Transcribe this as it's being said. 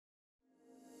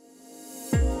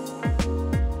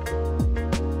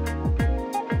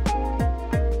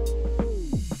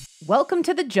Welcome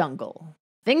to the jungle.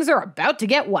 Things are about to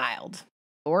get wild.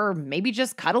 Or maybe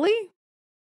just cuddly?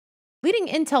 Leading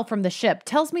intel from the ship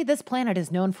tells me this planet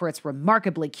is known for its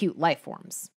remarkably cute life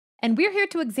forms. And we're here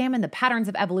to examine the patterns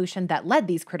of evolution that led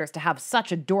these critters to have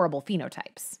such adorable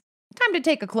phenotypes. Time to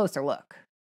take a closer look.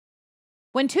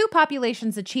 When two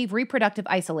populations achieve reproductive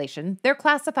isolation, they're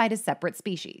classified as separate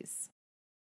species.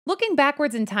 Looking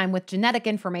backwards in time with genetic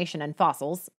information and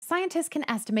fossils, scientists can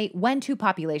estimate when two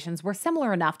populations were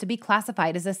similar enough to be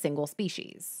classified as a single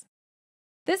species.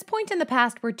 This point in the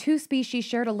past where two species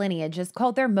shared a lineage is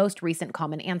called their most recent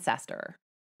common ancestor.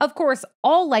 Of course,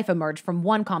 all life emerged from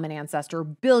one common ancestor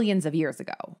billions of years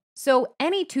ago, so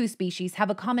any two species have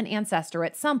a common ancestor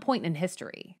at some point in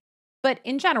history. But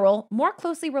in general, more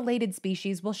closely related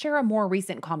species will share a more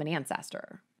recent common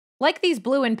ancestor. Like these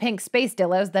blue and pink space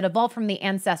dillos that evolved from the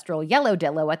ancestral yellow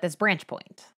dillo at this branch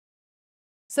point.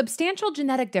 Substantial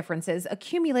genetic differences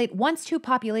accumulate once two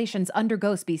populations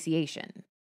undergo speciation.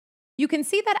 You can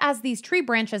see that as these tree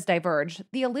branches diverge,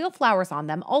 the allele flowers on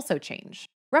them also change,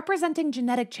 representing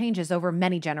genetic changes over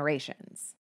many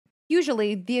generations.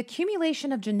 Usually, the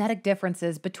accumulation of genetic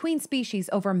differences between species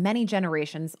over many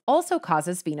generations also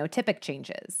causes phenotypic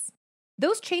changes.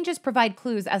 Those changes provide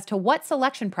clues as to what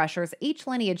selection pressures each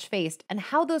lineage faced and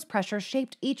how those pressures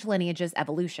shaped each lineage's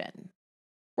evolution.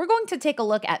 We're going to take a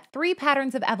look at 3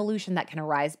 patterns of evolution that can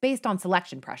arise based on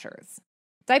selection pressures: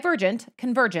 divergent,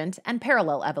 convergent, and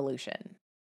parallel evolution.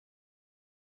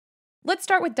 Let's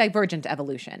start with divergent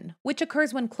evolution, which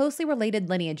occurs when closely related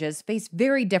lineages face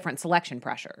very different selection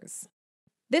pressures.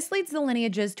 This leads the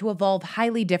lineages to evolve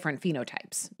highly different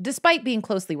phenotypes, despite being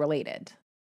closely related.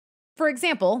 For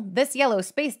example, this yellow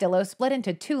space dillo split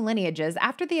into 2 lineages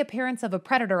after the appearance of a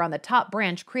predator on the top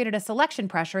branch created a selection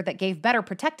pressure that gave better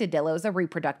protected dillos a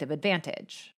reproductive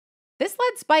advantage. This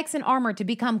led spikes in armor to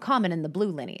become common in the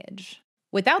blue lineage.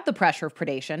 Without the pressure of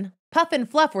predation, Puff and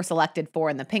Fluff were selected for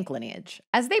in the pink lineage,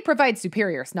 as they provide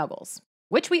superior snuggles,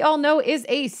 which we all know is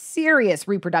a serious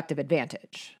reproductive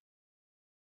advantage.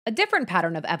 A different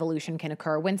pattern of evolution can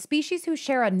occur when species who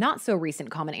share a not-so-recent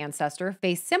common ancestor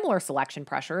face similar selection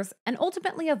pressures and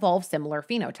ultimately evolve similar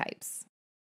phenotypes.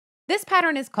 This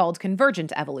pattern is called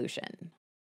convergent evolution.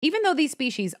 Even though these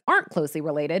species aren't closely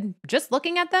related, just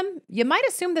looking at them, you might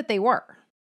assume that they were.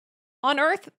 On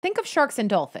Earth, think of sharks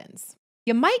and dolphins.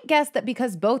 You might guess that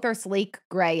because both are sleek,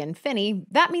 gray, and finny,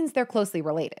 that means they're closely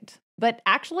related. But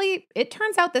actually, it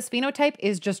turns out this phenotype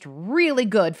is just really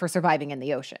good for surviving in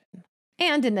the ocean.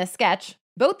 And in this sketch,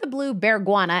 both the blue bear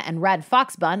guana and red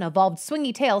foxbun evolved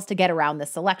swingy tails to get around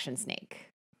this selection snake.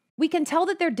 We can tell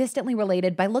that they're distantly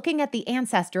related by looking at the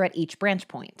ancestor at each branch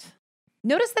point.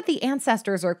 Notice that the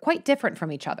ancestors are quite different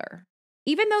from each other,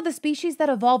 even though the species that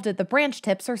evolved at the branch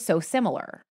tips are so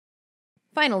similar.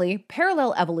 Finally,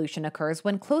 parallel evolution occurs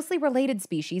when closely related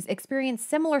species experience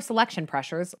similar selection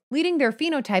pressures, leading their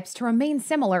phenotypes to remain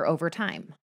similar over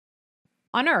time.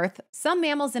 On Earth, some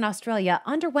mammals in Australia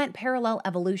underwent parallel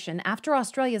evolution after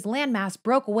Australia's landmass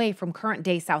broke away from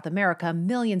current-day South America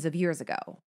millions of years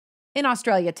ago. In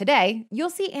Australia today, you'll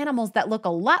see animals that look a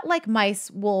lot like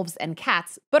mice, wolves, and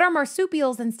cats, but are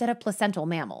marsupials instead of placental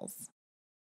mammals.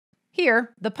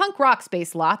 Here, the punk rock space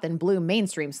sloth and blue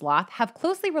mainstream sloth have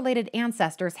closely related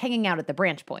ancestors hanging out at the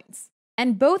branch points,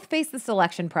 and both face the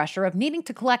selection pressure of needing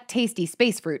to collect tasty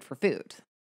space fruit for food.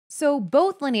 So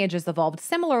both lineages evolved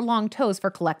similar long toes for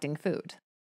collecting food.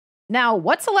 Now,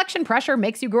 what selection pressure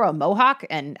makes you grow a mohawk,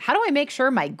 and how do I make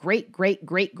sure my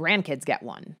great-great-great-grandkids get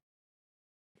one?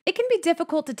 It can be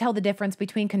difficult to tell the difference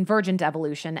between convergent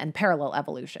evolution and parallel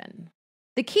evolution.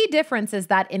 The key difference is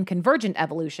that in convergent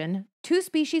evolution, two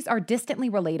species are distantly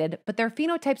related, but their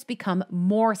phenotypes become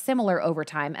more similar over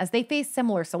time as they face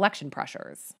similar selection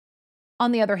pressures.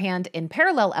 On the other hand, in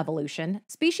parallel evolution,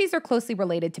 species are closely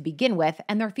related to begin with,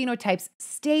 and their phenotypes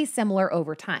stay similar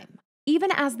over time,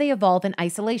 even as they evolve in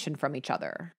isolation from each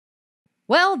other.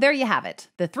 Well, there you have it,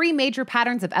 the 3 major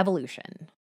patterns of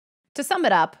evolution. To sum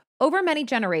it up, over many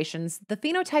generations, the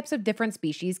phenotypes of different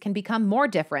species can become more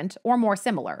different or more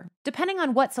similar, depending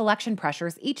on what selection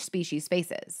pressures each species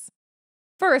faces.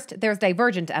 First, there's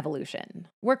divergent evolution,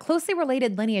 where closely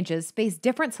related lineages face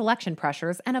different selection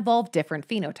pressures and evolve different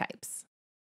phenotypes.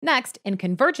 Next, in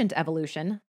convergent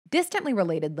evolution, distantly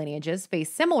related lineages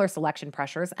face similar selection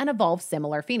pressures and evolve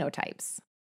similar phenotypes.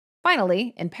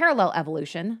 Finally, in parallel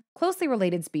evolution, closely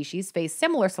related species face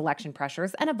similar selection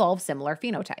pressures and evolve similar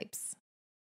phenotypes.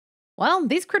 Well,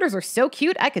 these critters are so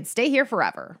cute I could stay here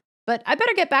forever. But I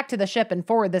better get back to the ship and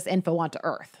forward this info onto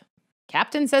Earth.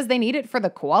 Captain says they need it for the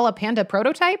koala panda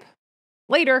prototype?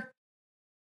 Later.